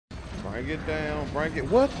Bring it down, bring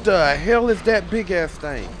it. What the hell is that big ass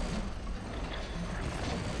thing?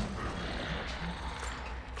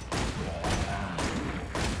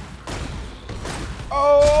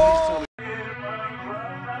 Oh!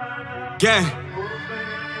 Gang,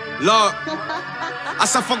 Lord, I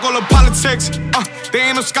said fuck all the politics. There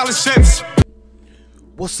ain't no scholarships.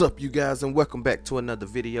 What's up, you guys, and welcome back to another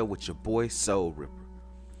video with your boy Soul Ripper.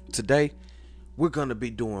 Today, we're gonna be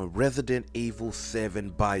doing Resident Evil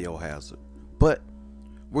 7 Biohazard, but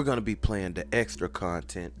we're gonna be playing the extra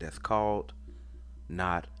content that's called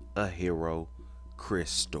Not a Hero Chris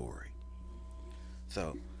Story.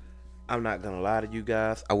 So, I'm not gonna lie to you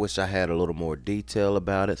guys, I wish I had a little more detail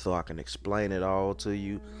about it so I can explain it all to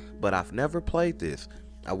you, but I've never played this.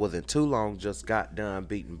 I wasn't too long, just got done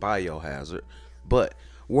beating Biohazard, but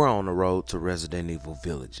we're on the road to Resident Evil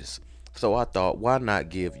Villages. So I thought, why not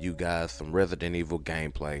give you guys some Resident Evil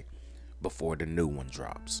gameplay before the new one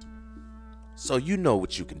drops. So you know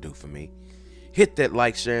what you can do for me. Hit that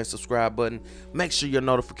like, share, and subscribe button. Make sure your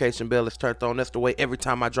notification bell is turned on. That's the way every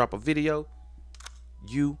time I drop a video,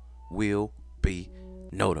 you will be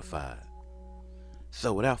notified.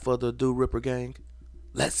 So without further ado, Ripper Gang,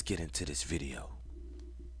 let's get into this video.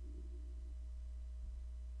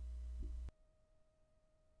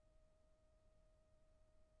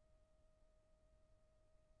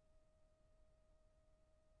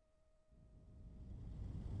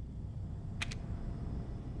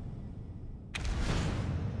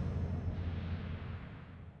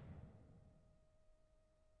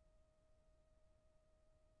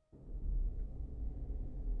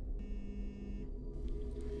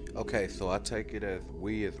 Okay, so I take it as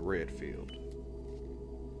we is Redfield.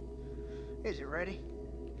 Is it ready?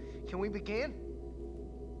 Can we begin?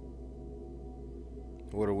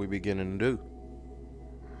 What are we beginning to do?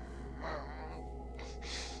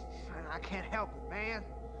 I can't help it, man.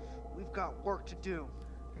 We've got work to do.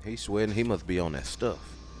 He's sweating. He must be on that stuff.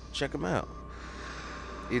 Check him out.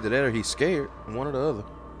 Either that or he's scared. One or the other.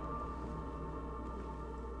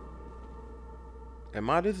 Am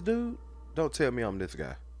I this dude? Don't tell me I'm this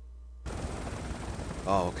guy.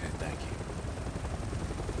 Oh, okay. Thank you.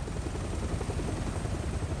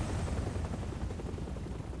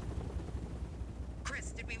 Chris,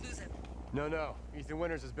 did we lose him? No. Ethan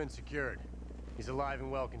Winters has been secured. He's alive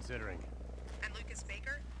and well, considering. And Lucas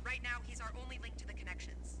Baker? Right now, he's our only link to the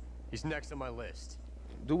connections. He's next on my list.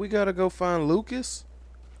 Do we gotta go find Lucas?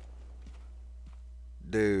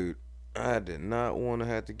 Dude, I did not want to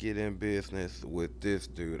have to get in business with this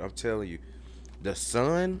dude. I'm telling you, the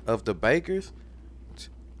son of the Bakers,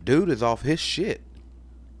 dude is off his shit.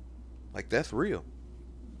 Like, that's real.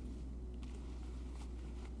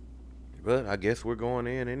 But I guess we're going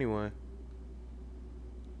in anyway.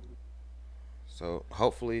 So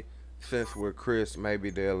hopefully, since we're Chris, maybe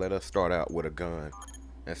they'll let us start out with a gun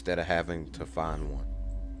instead of having to find one.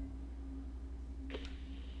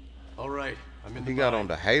 All right, I'm in the He got on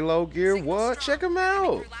the Halo gear. What? Check him out.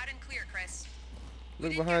 Loud and clear, Chris.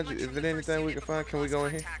 Look behind you. Is there anything we can find? Can we go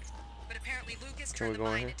in here? But apparently Lucas Can we turned go the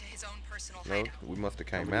in mine here? into his own personal No, hideout. we must have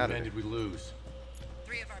How came many out of men it. did we lose?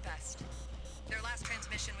 3 of our best. Their last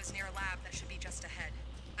transmission was near a lab that should be just ahead.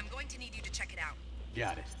 I'm going to need you to check it out.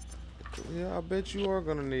 Got it. Yeah, I bet you are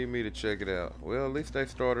gonna need me to check it out. Well, at least they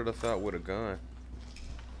started us out with a gun.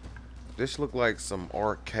 This looked like some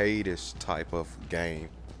arcade-ish type of game.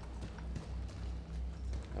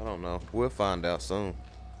 I don't know. We'll find out soon.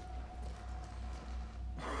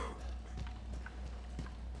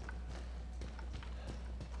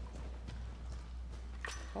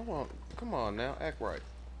 Hold on. Come on now. Act right.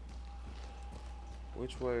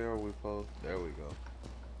 Which way are we supposed? There we go.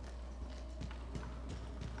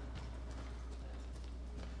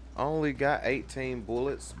 I only got 18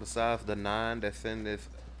 bullets besides the 9 that's in this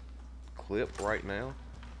clip right now.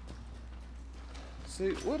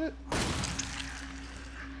 See, what it...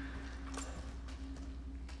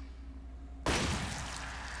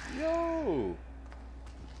 Yo!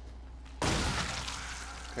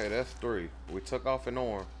 Okay, that's 3. We took off an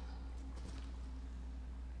arm.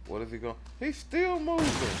 What is he going? He's still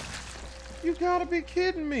moving. You gotta be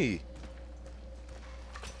kidding me.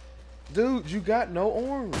 Dude, you got no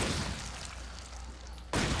arms.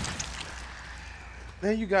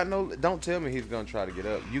 Man, you got no... Don't tell me he's gonna try to get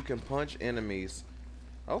up. You can punch enemies.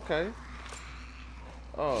 Okay.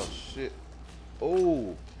 Oh, shit.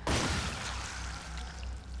 Oh.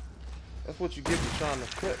 That's what you get for trying to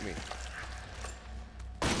cut me.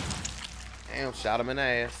 Damn, shot him in the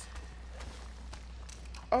ass.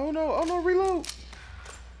 Oh no, reload.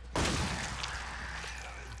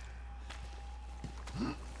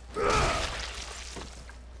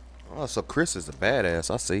 Oh, so Chris is a badass,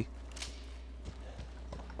 I see.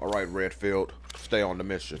 Alright, Redfield, stay on the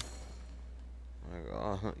mission.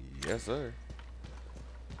 Yes, sir.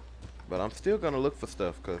 But I'm still gonna look for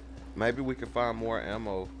stuff, cause maybe we can find more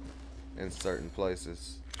ammo in certain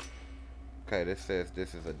places. Okay, this says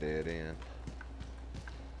this is a dead end.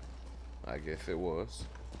 I guess it was.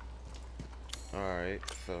 Alright,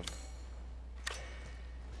 so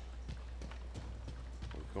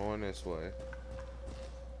we're going this way.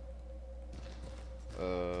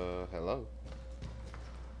 Hello.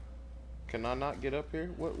 Can I not get up here?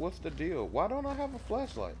 What's the deal? Why don't I have a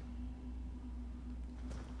flashlight?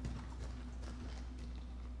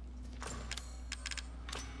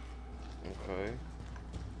 Okay.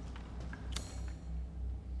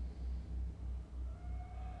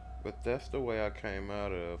 But that's the way I came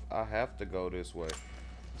out of. I have to go this way.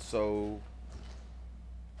 So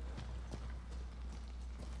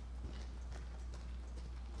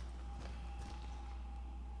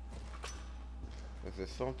is there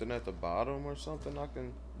something at the bottom or something I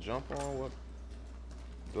can jump on? What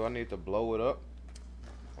do I need to blow it up?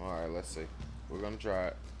 Alright, let's see. We're gonna try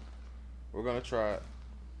it. We're gonna try it.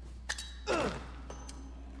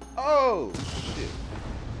 Oh shit.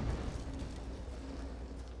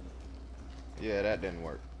 Yeah, that didn't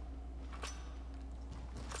work.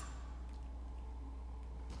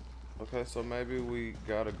 Okay, so maybe we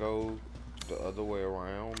gotta go the other way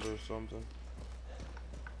around or something.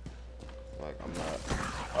 Like, I'm not.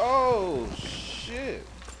 Oh shit.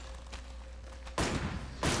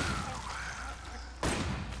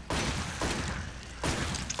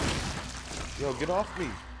 Yo, get off me.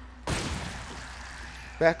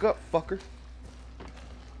 Back up, fucker.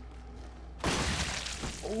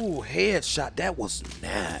 Ooh, headshot. That was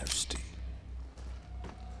nasty. I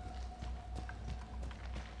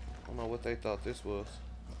don't know what they thought this was.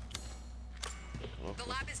 Okay. The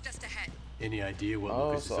lab is just ahead. Any idea what Oh,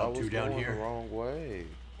 Lucas so is I up was to down going here? the wrong way.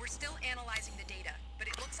 We're still analyzing the data, but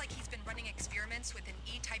it looks like he's been running experiments with an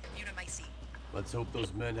E-type mutamycete. Let's hope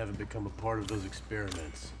those men haven't become a part of those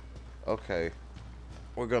experiments. Okay.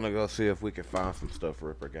 We're gonna go see if we can find some stuff,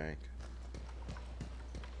 Ripper Gang.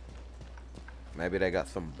 Maybe they got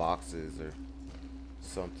some boxes or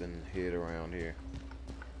something hid around here.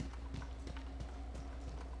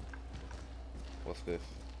 What's this?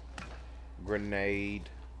 Grenade.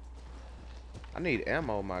 I need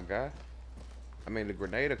ammo, my guy. I mean, the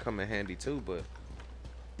grenade will come in handy too, but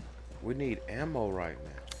we need ammo right now.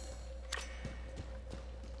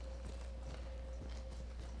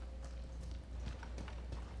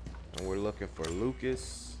 And we're looking for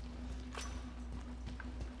Lucas.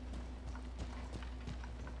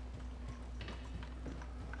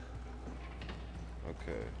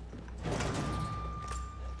 Okay.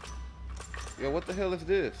 Yo, what the hell is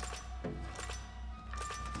this?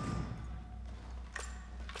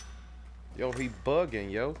 Yo, he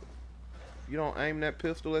bugging, yo. You don't aim that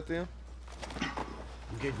pistol at them?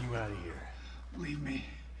 I'm getting you out of here. Leave me.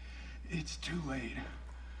 It's too late.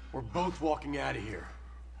 We're both walking out of here.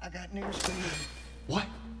 I got news for you. What?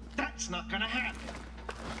 That's not gonna happen.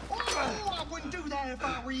 Oh, I wouldn't do that if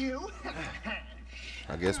I were you.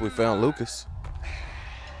 I guess we found Lucas.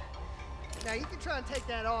 Now, you can try and take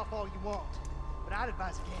that off all you want, but I'd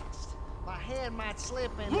advise against. My hand might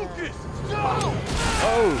slip and... Lucas! No!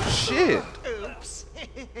 Oh, shit. Oops.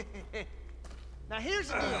 Now, here's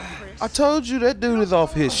the deal, Chris. I told you that dude is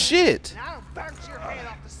off his shit. And I don't bounce your head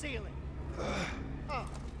off the ceiling. Oh,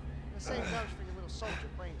 the same goes for your little soldier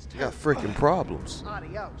planes, too. You got freaking problems.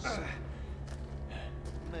 Adios.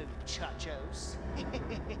 Movie chachos.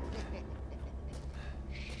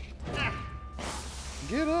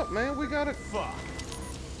 Get up, man. We gotta... Fuck.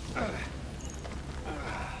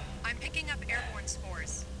 I'm picking up airborne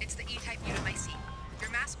spores. It's the E-type mutamycete. Your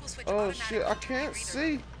mask will switch Oh, automatically shit. I to can't reader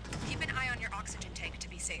see. mode. Keep an eye on your oxygen tank to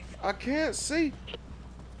be safe. I can't see.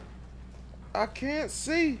 I can't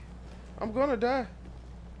see. I'm gonna die.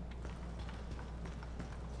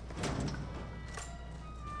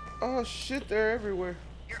 Oh, shit. They're everywhere.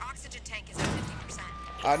 Your oxygen tank is at 50%.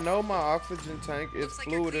 I know my oxygen tank is Looks like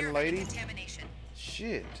you're fluid clear and of any lady. contamination.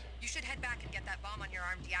 Shit. You should head back and get that bomb on your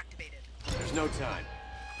arm deactivated. There's no time.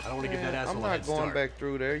 I don't want to give that Man, asshole I'm a head not going start. back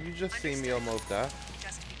through there. You just see me Understood. almost die.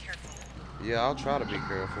 Just be careful. Yeah, I'll try to be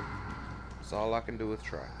careful. That's all I can do is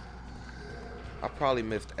try. I probably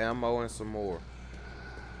missed ammo and some more.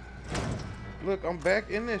 Look, I'm back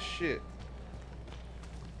in this shit.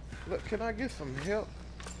 Look, can I get some help?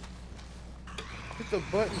 Hit the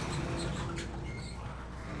button.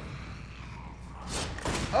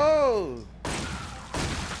 Oh!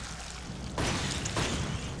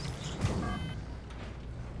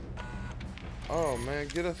 Oh man,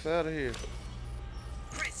 get us out of here.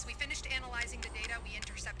 Chris, we finished analyzing analyzing the data we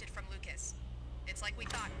intercepted from Lucas. It's like we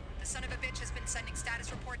thought. The son of a bitch has been sending status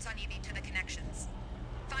reports on Evie to the connections.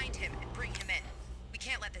 Find him and bring him in. We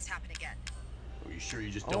can't let this happen again. Are you sure you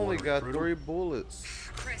just I don't only want to got recruit 3 him? bullets.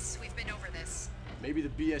 Chris, we've been over this. Maybe the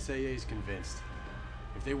BSAA's convinced.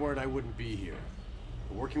 If they weren't, I wouldn't be here.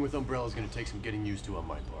 But working with Umbrella is going to take some getting used to on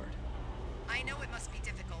my part. I know it must be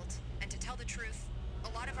difficult, and to tell the truth, a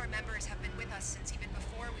lot of our members have been with us since even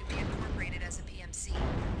before we reincorporated as a PMC.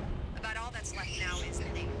 About all that's left now is the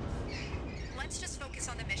name. Let's just focus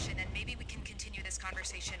on the mission, and maybe we can continue this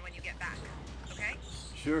conversation when you get back, okay?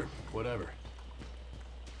 Sure, whatever.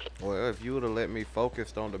 Well, if you would have let me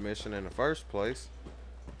focus on the mission in the first place,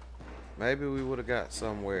 maybe we would have got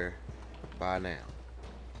somewhere by now.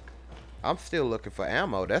 I'm still looking for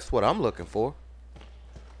ammo. That's what I'm looking for.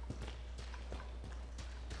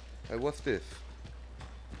 Hey, what's this?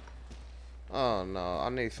 Oh no, I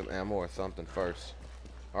need some ammo or something first.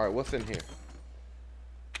 Alright, what's in here?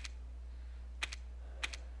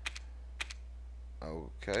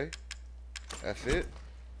 Okay. That's it.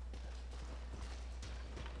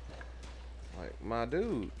 Like, my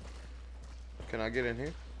dude. Can I get in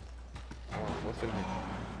here? Come on, what's in here?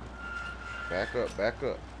 Back up, back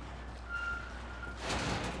up.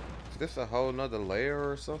 Is this a whole nother layer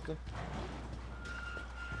or something?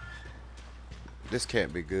 This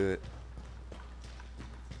can't be good.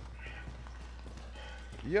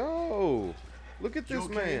 Yo! Look at this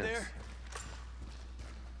man.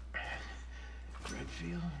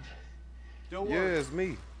 Redfield? Don't Yeah, worry. it's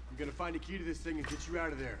me. I'm going to find a key to this thing and get you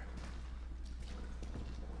out of there.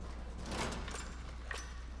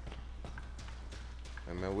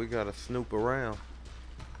 Hey man, we gotta snoop around.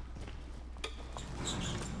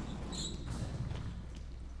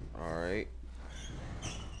 Alright.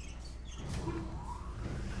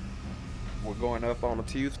 We're going up on a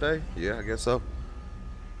Tuesday? Yeah, I guess so.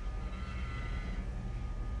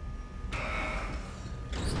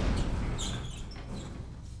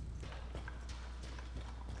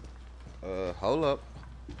 Hold up.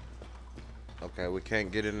 Okay, we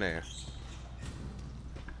can't get in there.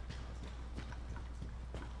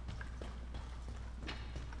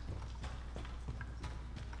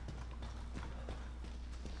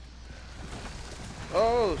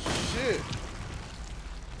 Oh shit.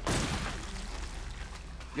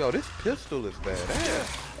 Yo, this pistol is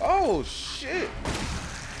badass. Oh shit.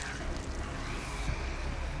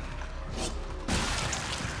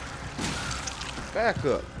 Back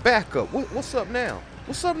up, back up. What's up now?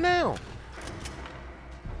 What's up now?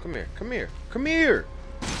 Come here, come here, come here.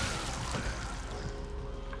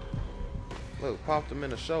 Look, popped him in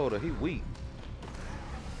the shoulder. He weak.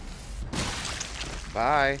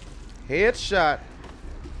 Bye. Headshot.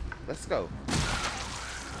 Let's go.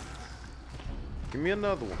 Give me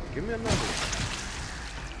another one. Give me another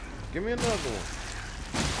one. Give me another one.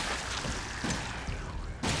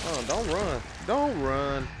 Oh, don't run. Don't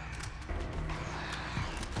run.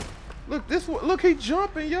 Look, this one. Look, he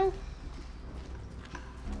jumping, yo.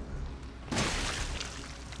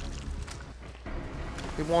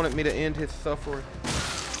 He wanted me to end his suffering.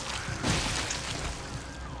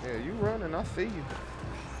 Yeah, you running. I see you.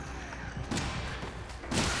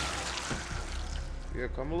 Yeah,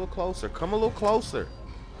 come a little closer. Come a little closer.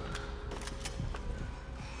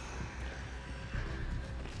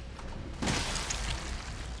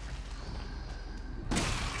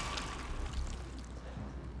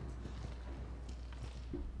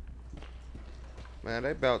 Man,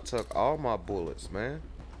 they about took all my bullets, man.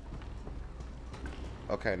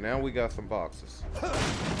 Okay, now we got some boxes.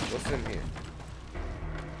 What's in here?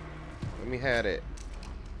 Let me have it.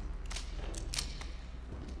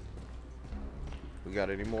 We got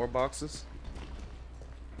any more boxes?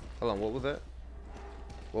 Hold on, what was that?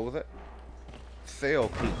 What was that? Sale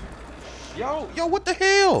key. Yo, what the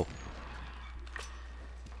hell?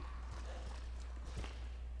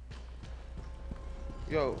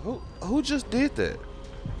 Yo, who just did that?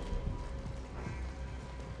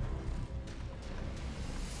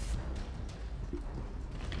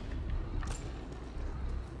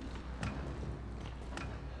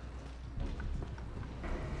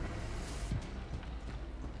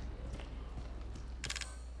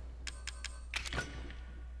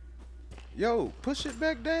 Yo, push it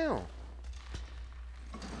back down.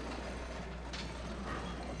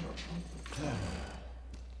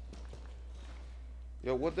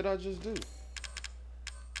 Yo, what did I just do?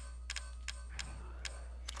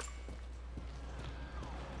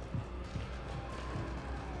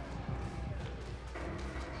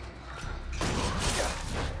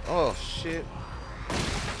 Oh, shit.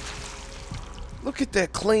 Look at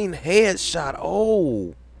that clean headshot.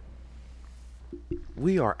 Oh.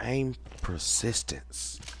 We are aim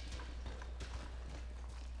persistence.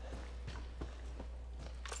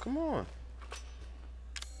 Come on.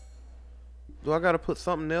 Do I gotta put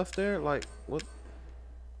something else there? Like, what?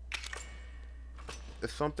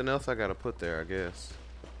 There's something else I gotta put there, I guess.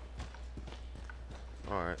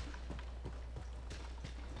 Alright.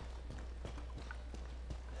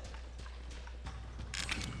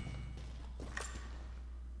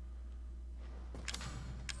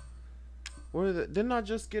 What is it? Didn't I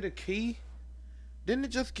just get a key? Didn't it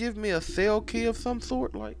just give me a cell key of some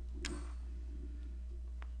sort? Like,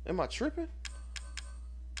 am I tripping?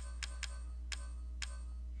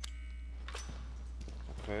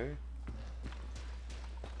 Okay.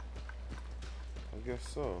 I guess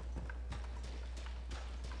so.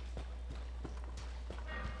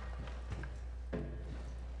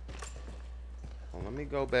 Well, let me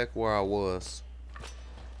go back where I was.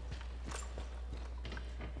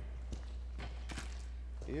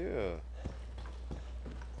 Yeah.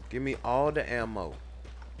 Give me all the ammo.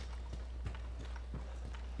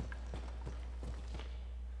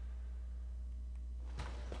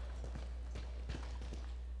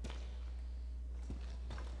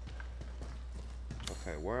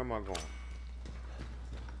 Okay, where am I going?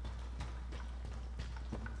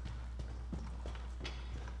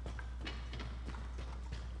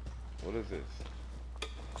 What is this?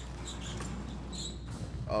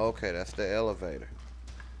 Oh, okay, that's the elevator.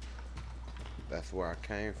 That's where I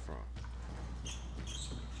came from.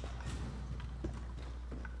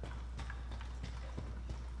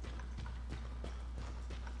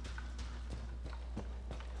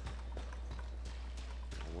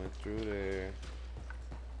 I went through there.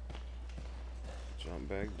 Jump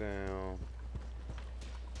back down.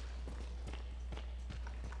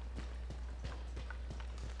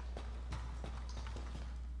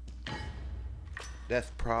 That's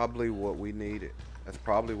probably what we needed. That's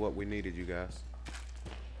probably what we needed, you guys.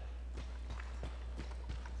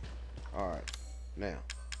 Alright. Now.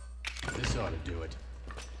 This ought to do it.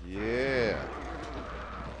 Yeah.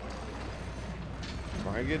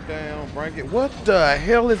 Bring it down. Bring it. What the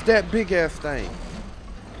hell is that big ass thing?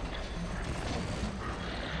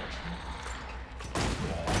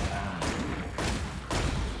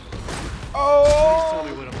 Please tell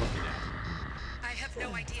me what I'm looking at. I have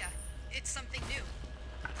no idea. It's something new.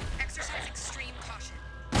 Exercise extreme caution.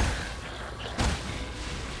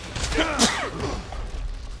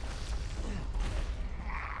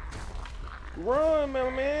 Run, my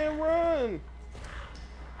man, run!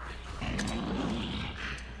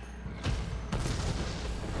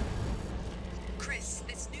 Chris,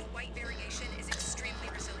 this new white variation is extremely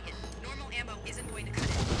resilient. Normal ammo isn't going to cut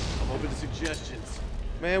it. I'm open to suggestions.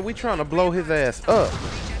 Man, we trying to blow his ass up.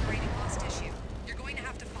 Regenerating lost tissue. You're going to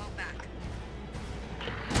have to fall back.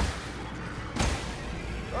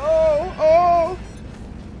 Oh, oh!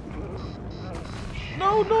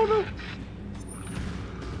 No, no, no!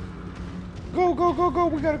 Go, go, go, go!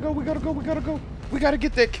 We gotta go, we gotta go, we gotta go! We gotta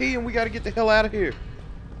get that key and we gotta get the hell out of here.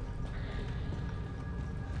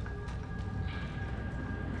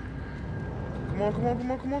 Come on, come on,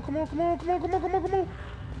 come on, come on, come on, come on, come on, come on, come on, come on!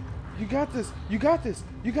 You got this, you got this,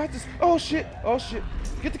 you got this! Oh shit, oh shit!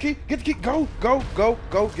 Get the key, get the key! Go, go, go,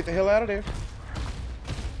 go! Get the hell out of there!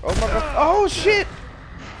 Oh my god! Oh shit!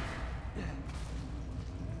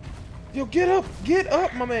 Yo, get up,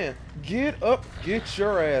 my man! Get up, get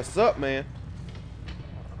your ass up, man!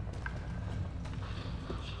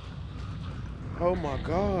 Oh my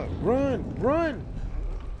god, run, run!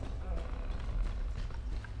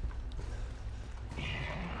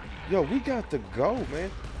 Yo, we got to go, man.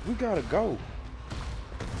 We gotta go.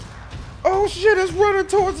 Oh shit, it's running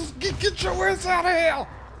towards us. Get your ass out of here!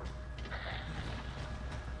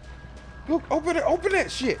 Look, open it, open that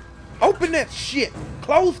shit. Open that shit.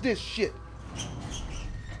 Close this shit.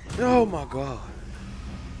 Oh my god.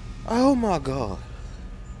 Oh my god.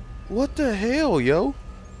 What the hell, yo?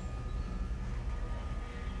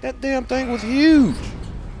 That damn thing was huge.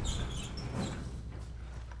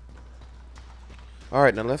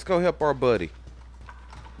 Alright, now let's go help our buddy.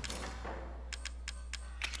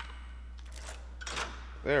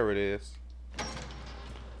 There it is.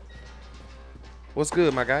 What's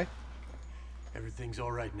good, my guy? Everything's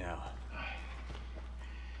all right now.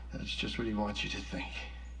 That's just what he wants you to think.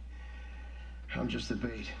 I'm just the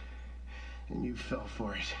bait, and you fell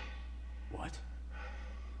for it. What?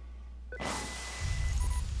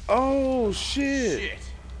 Oh shit. Shit!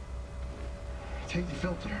 Take the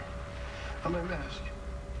filter on my mask.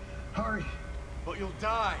 Hurry. But you'll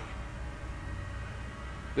die.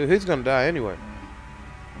 Dude, he's gonna die anyway.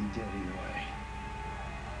 I'm dead either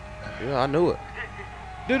way. Yeah, I knew it.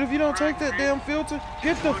 Dude, if you don't take that damn filter,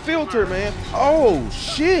 get the filter, man. Oh,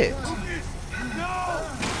 shit.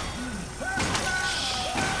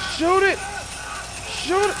 Shoot it.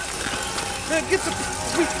 Shoot it. Man, get the...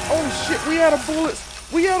 oh, shit. We out of bullets.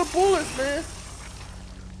 We out of bullets, man.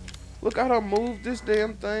 Look how I moved this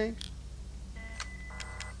damn thing.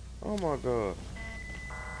 Oh, my God.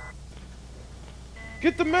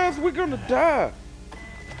 Get the mask. We're gonna die.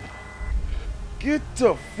 Get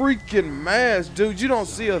the freaking mask, dude. You don't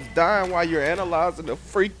see us dying while you're analyzing the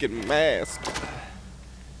freaking mask.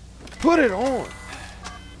 Put it on.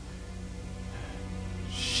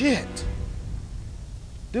 Shit.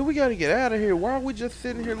 Dude, we gotta get out of here. Why are we just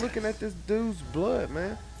sitting here looking at this dude's blood,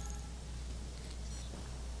 man?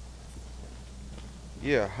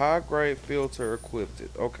 Yeah, high grade filter equipped.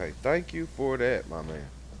 Okay, thank you for that, my man.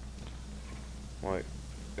 Like,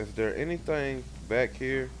 is there anything back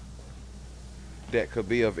here that could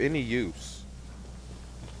be of any use?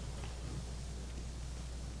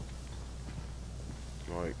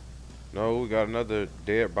 Like, no, we got another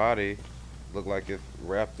dead body. Look like it's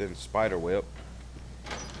wrapped in spider web.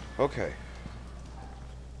 Okay.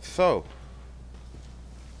 So,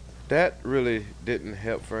 that really didn't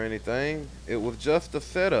help for anything. It was just a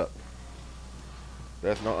setup.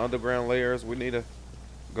 There's no underground layers we need to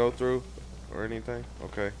go through or anything.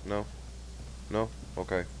 Okay, no. No?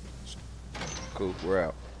 Okay. Cool, we're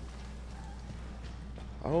out.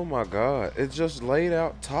 Oh my God, it just laid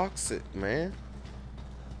out toxic, man.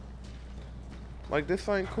 Like, this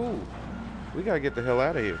ain't cool. We gotta get the hell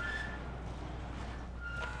out of here.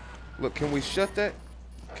 Look, can we shut that?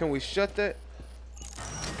 Can we shut that?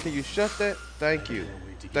 Can you shut that? Thank you.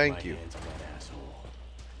 Thank you.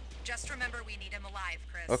 Just remember we need him alive,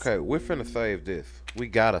 Chris. Okay, we're finna save this. We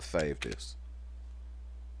gotta save this.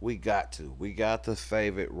 We got to. We got to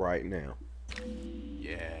save it right now.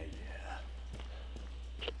 Yeah.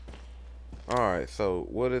 Alright, so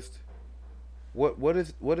what is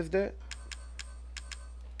that?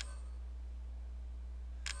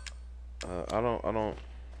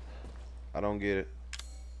 I don't get it.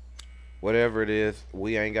 Whatever it is,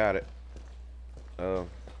 we ain't got it.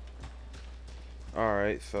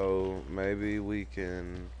 Alright, so maybe we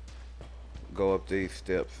can go up these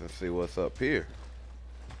steps and see what's up here.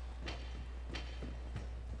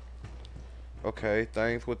 Okay,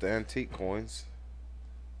 things with the antique coins.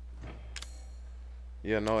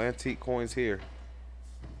 Yeah, no antique coins here.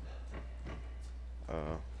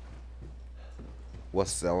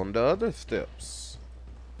 What's selling the other steps?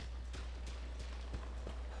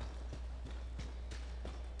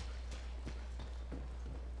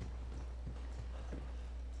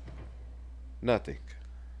 Nothing.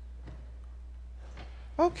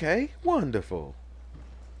 Okay, wonderful.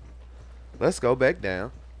 Let's go back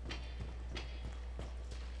down.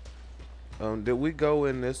 Did we go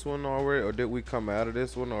in this one already, or did we come out of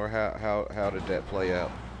this one, or how did that play out?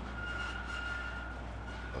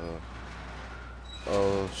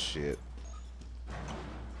 Oh shit.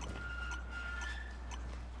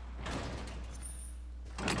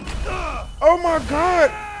 Oh my God!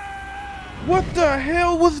 What the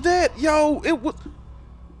hell was that? Yo, it was...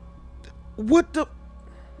 What the...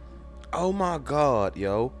 Oh my God,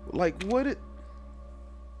 yo. Like, what in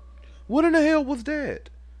the hell was that?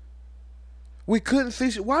 We couldn't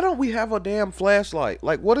see shit. Why don't we have a damn flashlight?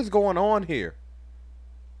 Like, what is going on here?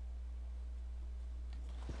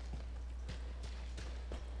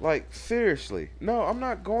 Like, seriously. No, I'm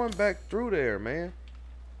not going back through there, man.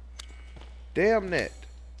 Damn that.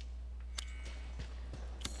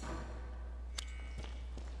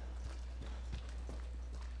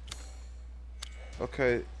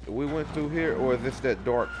 Okay, we went through here, or is this that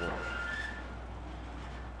dark one?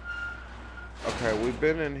 Okay, we've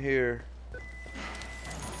been in here.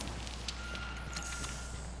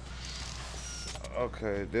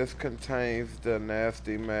 Okay, this contains the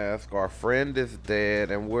nasty mask. Our friend is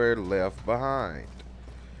dead and we're left behind.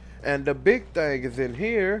 And the big thing is in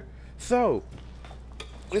here. So,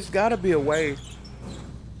 it's gotta be a way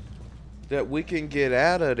that we can get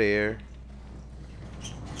out of there.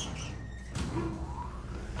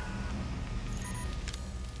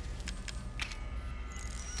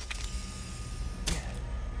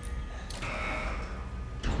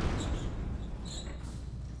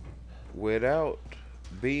 Without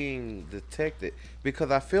being detected,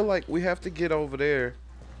 because I feel like we have to get over there,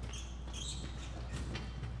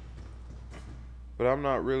 but I'm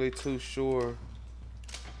not really too sure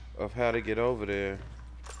of how to get over there.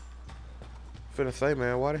 Finna say,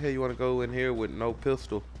 man, why the hell you want to go in here with no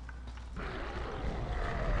pistol?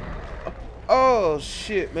 Oh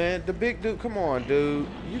shit, man, the big dude, come on, dude,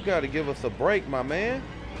 you gotta give us a break, my man.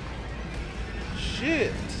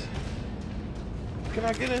 shit. Can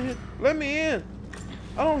I get in here? Let me in.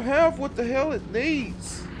 I don't have what the hell it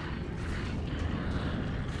needs.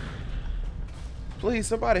 Please,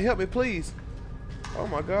 somebody help me, please. Oh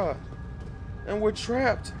my God. And we're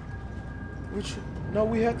trapped. No,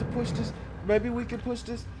 we have to push this. Maybe we can push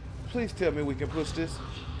this. Please tell me we can push this.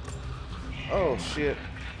 Oh shit.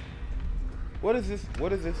 What is this?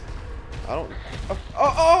 What is this? I don't.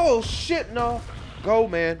 Oh shit, no. Go,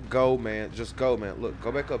 man. Go, man. Just go, man. Look,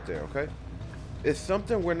 go back up there, okay? It's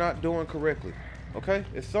something we're not doing correctly. Okay?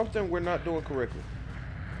 It's something we're not doing correctly.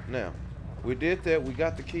 Now, we did that. We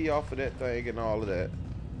got the key off of that thing and all of that.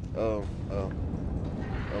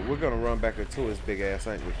 We're gonna run back into his big ass,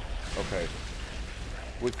 ain't we? Okay.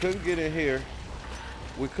 We couldn't get in here.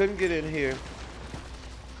 We couldn't get in here.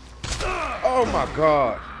 Oh my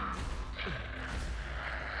God.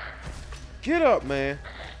 Get up, man.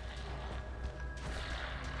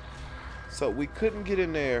 So we couldn't get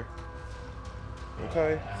in there.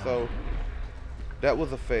 Okay, so that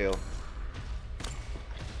was a fail.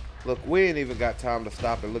 Look, we ain't even got time to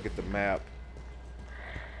stop and look at the map.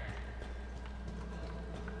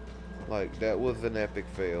 Like, that was an epic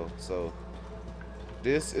fail. So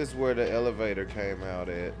this is where the elevator came out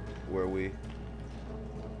at, where we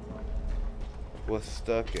was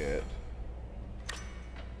stuck at.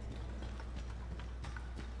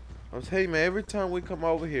 I'm telling you, man, every time we come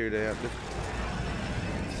over here, damn,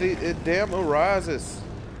 see, it damn arises.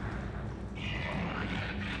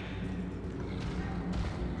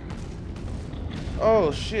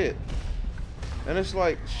 Oh shit. And it's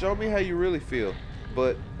like, show me how you really feel.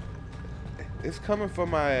 But it's coming for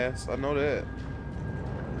my ass. I know that.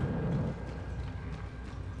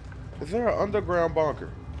 Is there an underground bunker?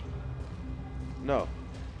 No.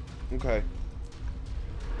 Okay.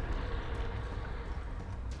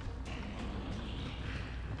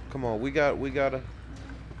 Come on, we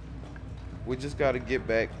just gotta get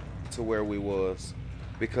back to where we was,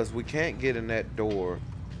 because we can't get in that door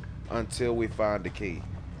until we find the key,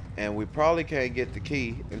 and we probably can't get the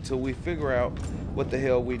key until we figure out what the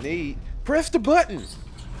hell we need. Press the button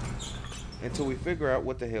until we figure out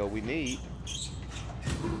what the hell we need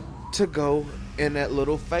to go in that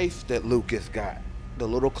little face that Lucas got, the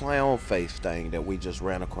little clown face thing that we just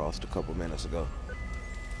ran across a couple minutes ago.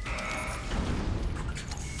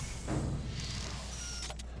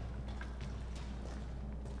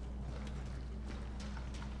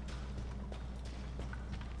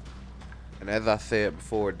 And as I said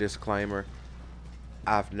before, disclaimer,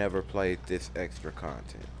 I've never played this extra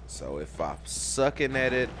content. So if I'm sucking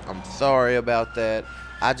at it, I'm sorry about that.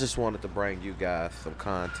 I just wanted to bring you guys some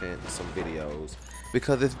content and some videos,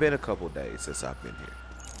 because it's been a couple days since I've been here.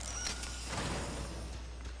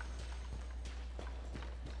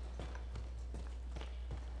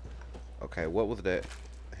 Okay, what was that?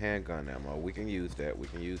 Handgun ammo. We can use that. We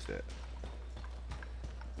can use that.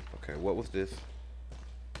 Okay, what was this?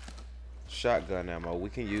 Shotgun ammo. We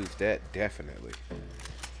can use that, definitely.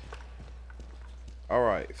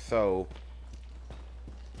 Alright, so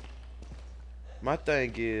my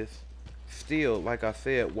thing is, still, like I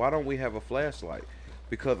said, why don't we have a flashlight?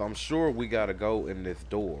 Because I'm sure we gotta go in this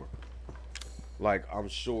door. Like, I'm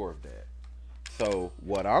sure of that. So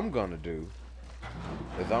what I'm gonna do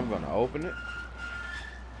is I'm gonna open it.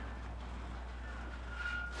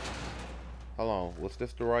 Hold on, was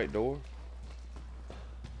this the right door?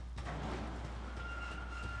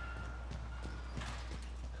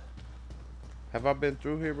 Have I been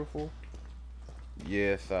through here before?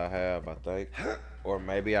 Yes, I have, I think. Or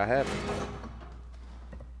maybe I haven't.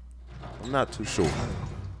 I'm not too sure.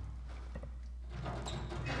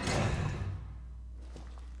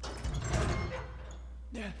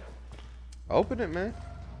 Open it, man.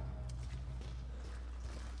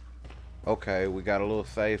 Okay, we got a little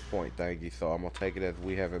save point thingy, so I'm gonna take it as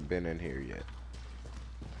we haven't been in here yet.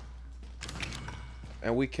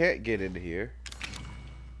 And we can't get in here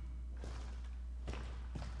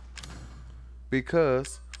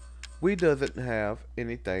because we doesn't have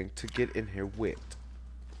anything to get in here with.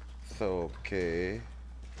 So, okay.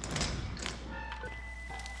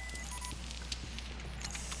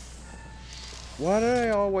 Why do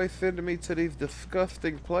they always send me to these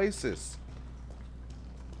disgusting places?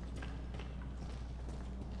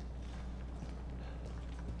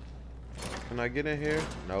 Can I get in here?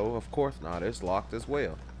 No, of course not. It's locked as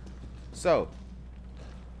well. So,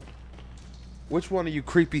 which one of you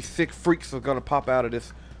creepy, sick freaks are gonna pop out of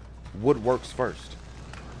this woodworks first?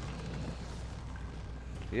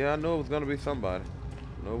 Yeah, I knew it was gonna be somebody.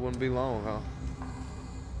 No, it wouldn't be long, huh?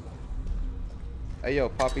 Hey, yo,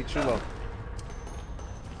 Papi Chulo.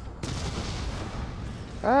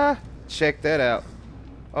 Ah, check that out.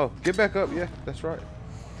 Oh, get back up. Yeah, that's right.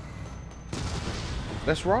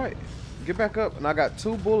 That's right. Get back up. And I got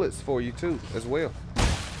 2 bullets for you too, as well.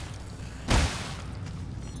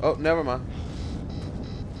 Oh, never mind.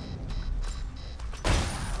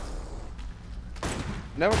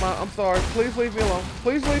 Never mind. I'm sorry. Please leave me alone.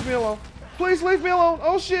 Please leave me alone. Please leave me alone.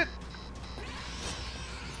 Oh, shit.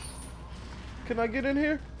 Can I get in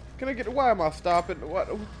here? Can I get... Why am I stopping?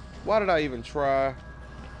 Why did I even try?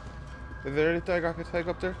 Is there anything I can take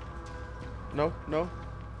up there? No? No?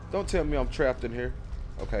 Don't tell me I'm trapped in here.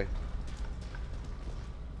 Okay.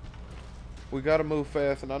 We gotta move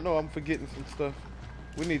fast, and I know I'm forgetting some stuff.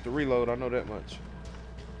 We need to reload. I know that much.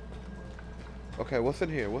 Okay, what's in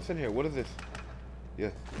here? What's in here? What is this?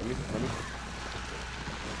 Yeah, let me.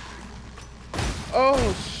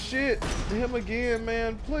 Oh shit! Him again,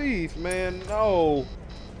 man. Please, man. No.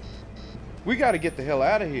 We gotta get the hell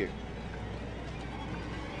out of here.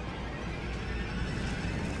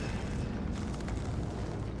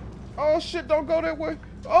 Oh shit! Don't go that way.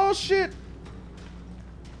 Oh shit!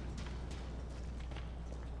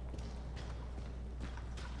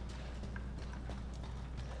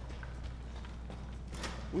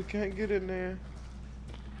 We can't get in there.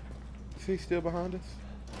 Is he still behind us?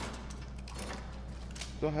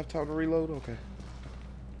 Do I have time to reload? Okay.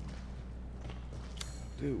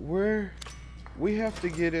 Dude, where? We have to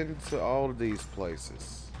get into all of these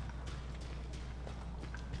places.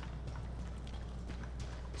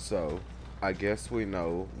 So, I guess we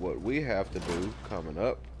know what we have to do coming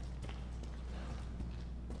up.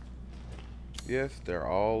 Yes, they're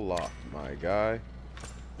all locked, my guy.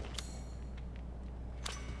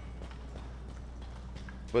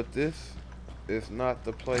 But this is not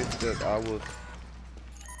the place that I was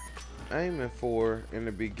aiming for in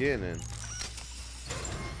the beginning.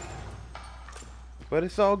 But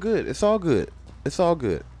it's all good. It's all good. It's all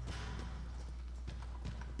good.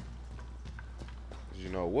 You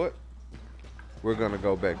know what? We're gonna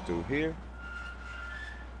go back through here.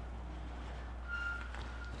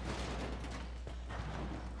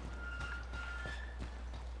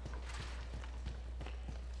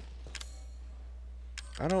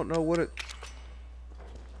 I don't know what it...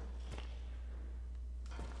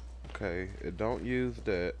 Okay, it don't use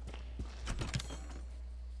that.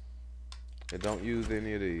 It don't use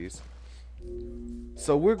any of these.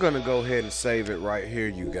 So we're gonna go ahead and save it right here,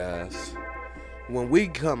 you guys. When we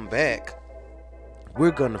come back,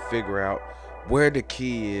 we're gonna figure out where the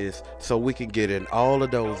key is so we can get in all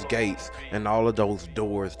of those gates and all of those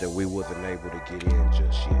doors that we wasn't able to get in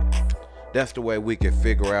just yet. That's the way we can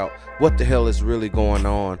figure out what the hell is really going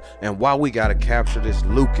on and why we gotta capture this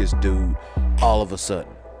Lucas dude all of a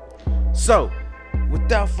sudden. So,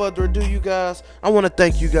 without further ado, you guys, I want to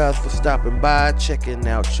thank you guys for stopping by, checking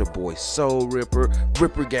out your boy Soul Ripper.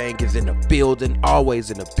 Ripper Gang is in the building, always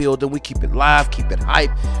in the building. We keep it live, keep it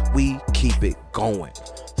hype, we keep it going.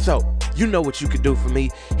 So, you know what you can do for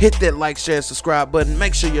me. Hit that like, share, subscribe button.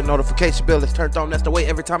 Make sure your notification bell is turned on. That's the way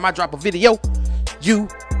every time I drop a video, you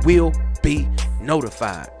will be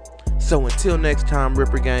notified. So until next time,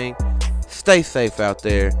 Ripper Gang, stay safe out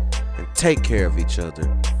there and take care of each other.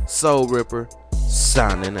 Soul Ripper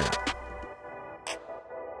signing out.